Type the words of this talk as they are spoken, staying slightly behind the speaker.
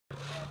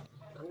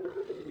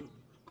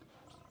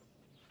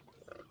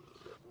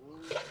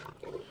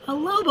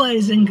Hello,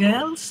 boys and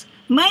girls.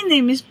 My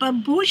name is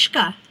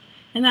Babushka,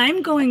 and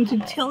I'm going to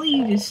tell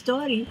you the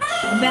story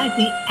about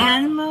the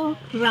animal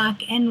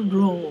rock and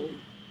roll.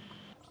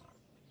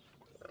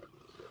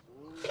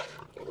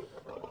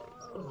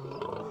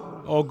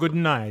 Oh, good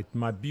night,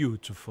 my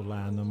beautiful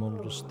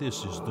animals.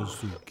 This is the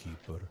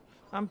zookeeper.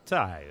 I'm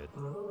tired.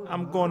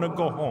 I'm gonna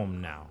go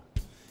home now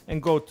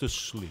and go to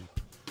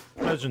sleep.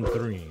 Pleasant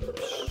dreams.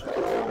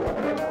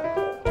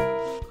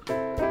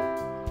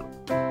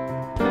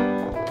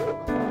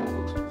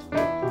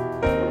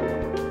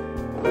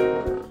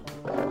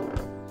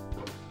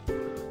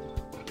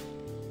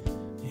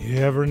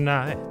 Every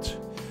night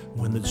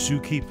when the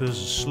zookeeper's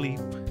asleep,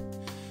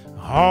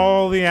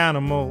 all the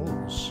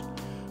animals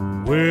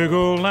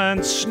wiggle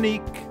and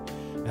sneak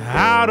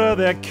out of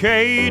their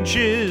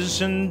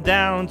cages and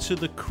down to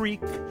the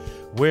creek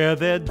where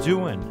they're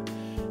doing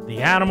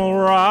the animal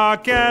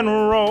rock and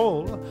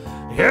roll.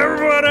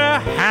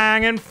 Everybody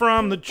hanging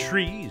from the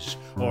trees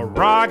or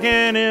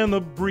rocking in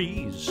the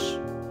breeze.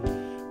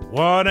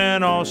 What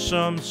an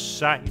awesome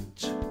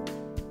sight.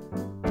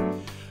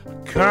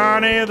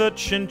 Connie the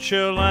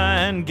chinchilla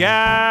and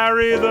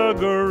Gary the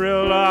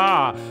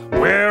gorilla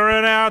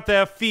wearing out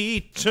their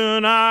feet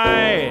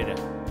tonight.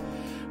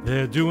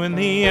 They're doing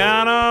the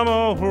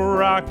animal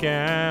rock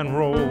and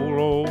roll,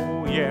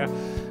 oh yeah,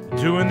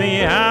 doing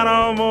the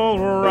animal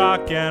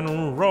rock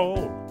and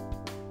roll.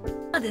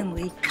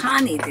 Suddenly,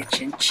 Connie the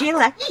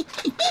chinchilla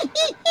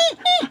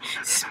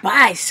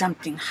spies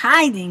something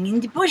hiding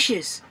in the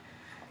bushes.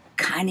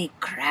 Connie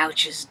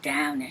crouches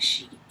down as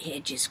she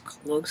edges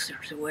closer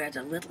to where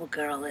the little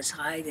girl is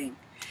hiding.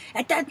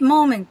 At that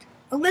moment,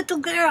 a little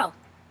girl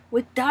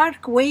with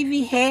dark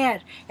wavy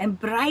hair and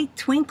bright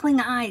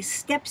twinkling eyes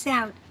steps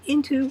out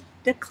into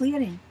the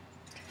clearing.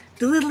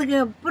 The little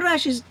girl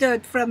brushes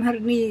dirt from her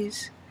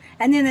knees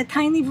and in a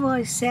tiny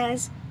voice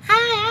says,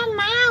 "Hi, I'm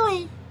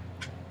Molly."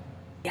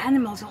 The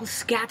animals all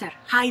scatter,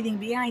 hiding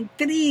behind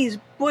trees,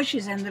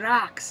 bushes, and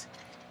rocks.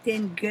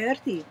 Then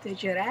Gertie, the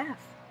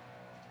giraffe,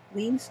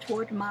 leans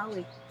toward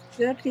Molly.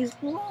 Gertie's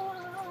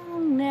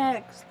long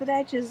neck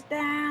stretches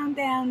down,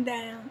 down,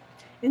 down,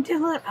 until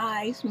her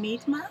eyes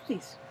meet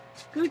Molly's.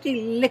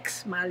 Gertie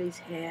licks Molly's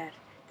hair,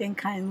 then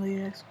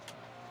kindly asks,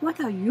 "What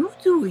are you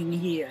doing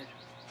here?"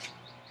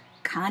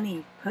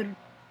 Connie, her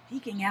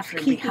peeking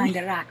after behind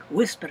a rock,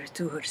 whispers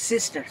to her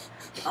sister,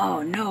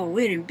 "Oh no,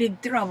 we're in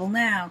big trouble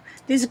now.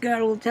 This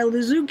girl will tell the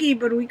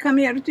zookeeper we come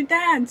here to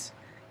dance."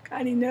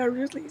 Connie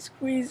nervously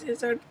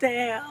squeezes her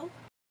tail.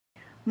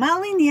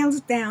 Molly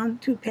kneels down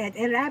to pet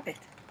a rabbit.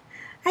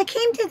 "I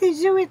came to the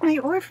zoo with my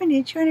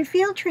orphanage on a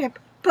field trip,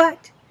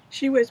 but,"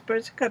 she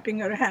whispers, cupping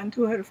her hand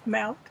to her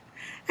mouth,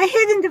 "I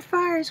hid in the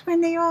forest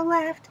when they all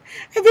left.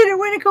 I didn't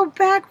want to go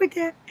back with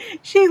them."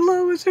 She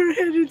lowers her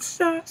head and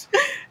sighs.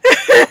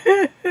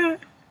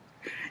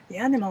 The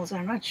animals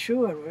are not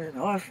sure where an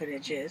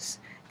orphanage is.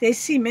 They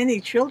see many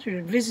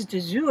children visit the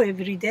zoo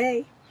every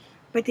day,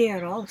 but they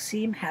all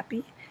seem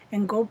happy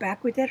and go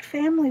back with their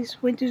families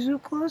when the zoo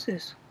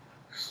closes.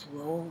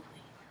 Slowly,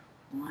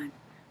 one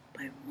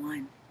by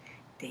one,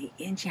 they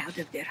inch out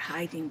of their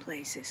hiding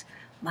places.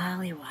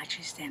 Molly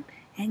watches them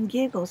and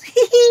giggles.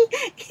 "Hee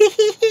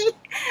hee,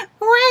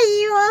 why are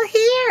you all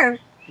here?"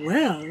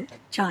 "Well,"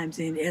 chimes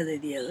in Ellie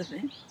the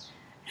elephant,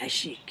 as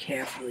she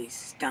carefully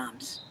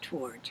stomps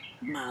toward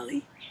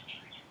Molly,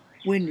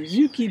 "when the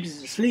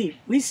zookeeper's asleep,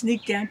 we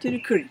sneak down to the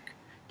creek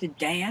to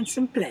dance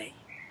and play."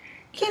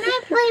 "Can I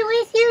play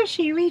with you?"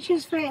 She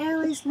reaches for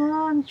Ellie's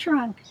long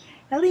trunk.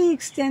 Ellie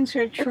extends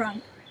her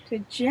trunk to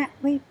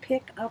gently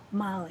pick up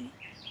Molly,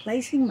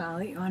 placing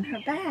Molly on her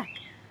back.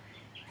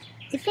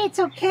 "If it's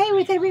okay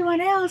with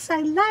everyone else,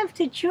 I'd love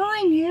to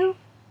join you."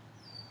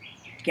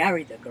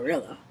 Gary the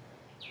gorilla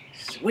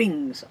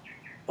swings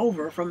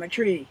over from a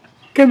tree.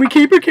 "Can we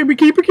keep her? Can we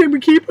keep her? Can we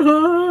keep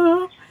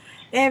her?"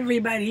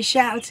 Everybody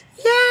shouts,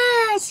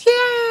 "Yes,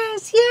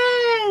 yes,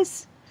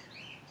 yes!"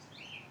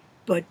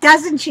 "But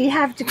doesn't she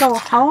have to go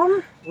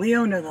home?"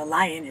 Leona the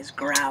lioness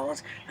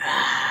growls.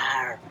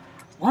 "Arr!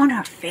 Won't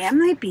her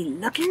family be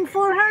looking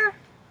for her?"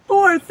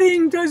 "Poor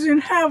thing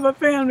doesn't have a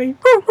family."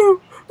 Hoo,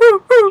 hoo,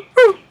 hoo, hoo,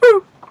 hoo,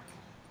 hoo.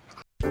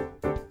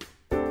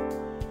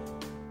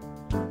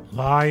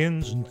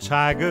 Lions and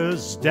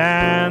tigers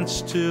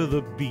dance to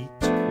the beat.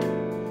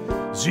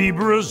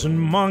 Zebras and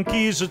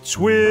monkeys are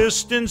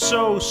twisting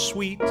so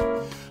sweet.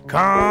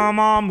 Come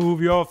on,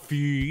 move your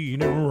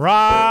feet and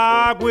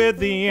rock with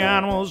the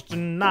animals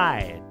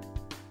tonight.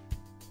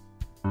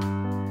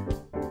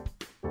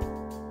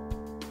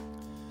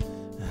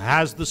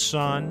 As the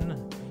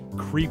sun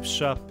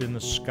creeps up in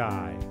the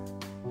sky,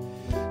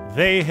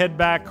 they head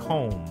back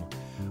home,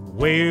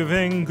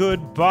 waving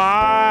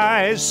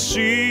goodbye.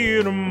 "See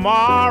you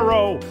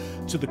tomorrow.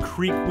 To the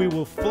creek we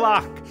will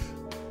flock.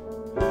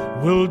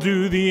 We'll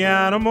do the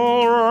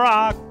animal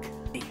rock."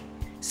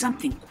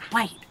 Something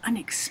quite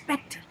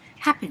unexpected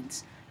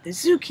happens. The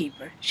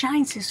zookeeper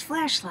shines his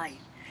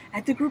flashlight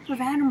at the group of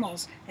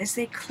animals as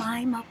they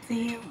climb up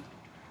the hill.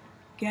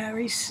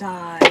 Gary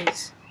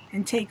sighs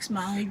and takes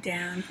Molly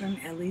down from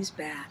Ellie's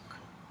back.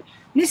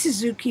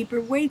 Mrs.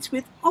 Zookeeper waits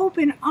with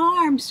open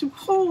arms to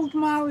hold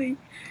Molly.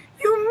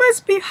 You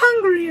must be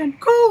hungry and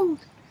cold.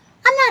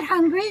 I'm not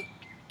hungry.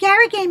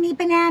 Gary gave me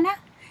banana,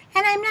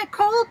 and I'm not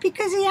cold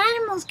because the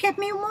animals kept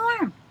me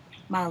warm,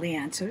 Molly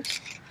answers.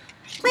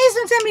 Please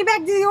don't send me back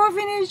to the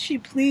orphanage, she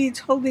pleads,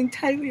 holding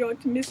tightly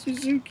onto Mr.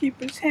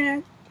 Zookeeper's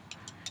hand.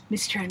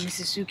 Mr. and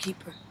Mrs.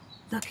 Zookeeper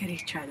look at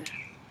each other,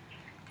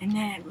 and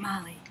then at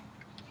Molly.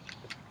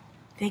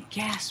 They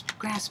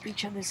grasp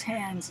each other's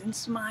hands and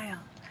smile,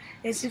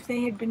 as if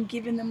they had been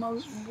given the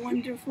most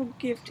wonderful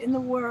gift in the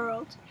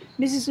world.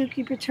 Mrs.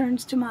 Zookeeper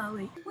turns to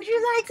Molly. Would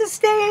you like to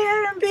stay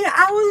here and be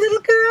our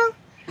little girl?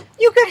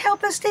 You could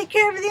help us take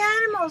care of the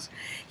animals.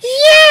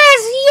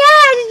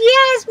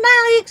 Yes,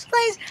 Molly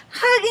exclaims,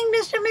 hugging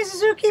Mr. and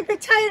Mrs. Zookeeper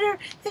tighter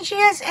than she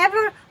has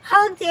ever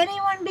hugged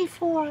anyone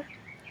before.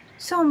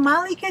 So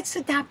Molly gets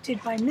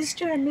adopted by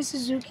Mr. and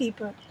Mrs.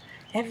 Zookeeper.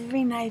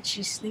 Every night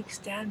she sneaks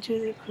down to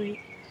the creek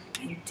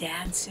and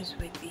dances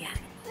with the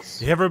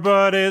animals.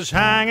 Everybody's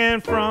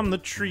hanging from the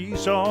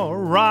trees, all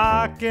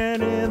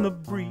rocking in the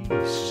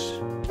breeze.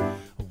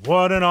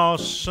 What an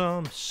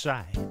awesome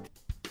sight.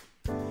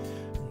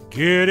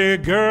 Giddy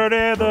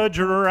Gertie the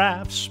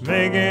giraffe's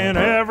making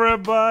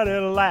everybody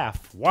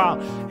laugh,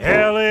 while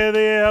Ellie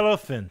the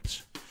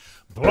elephant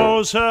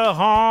blows her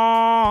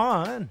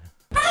horn.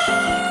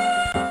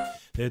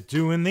 They're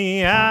doing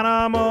the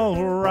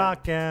animal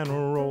rock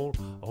and roll.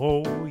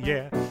 Oh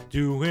yeah,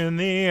 doing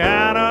the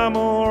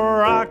animal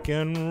rock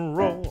and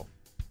roll.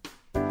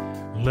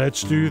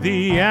 Let's do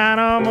the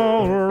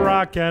animal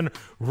rock and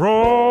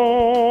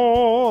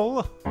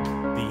roll.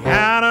 The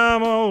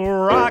animal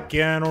rock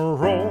and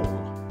roll.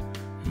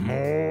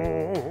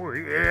 More.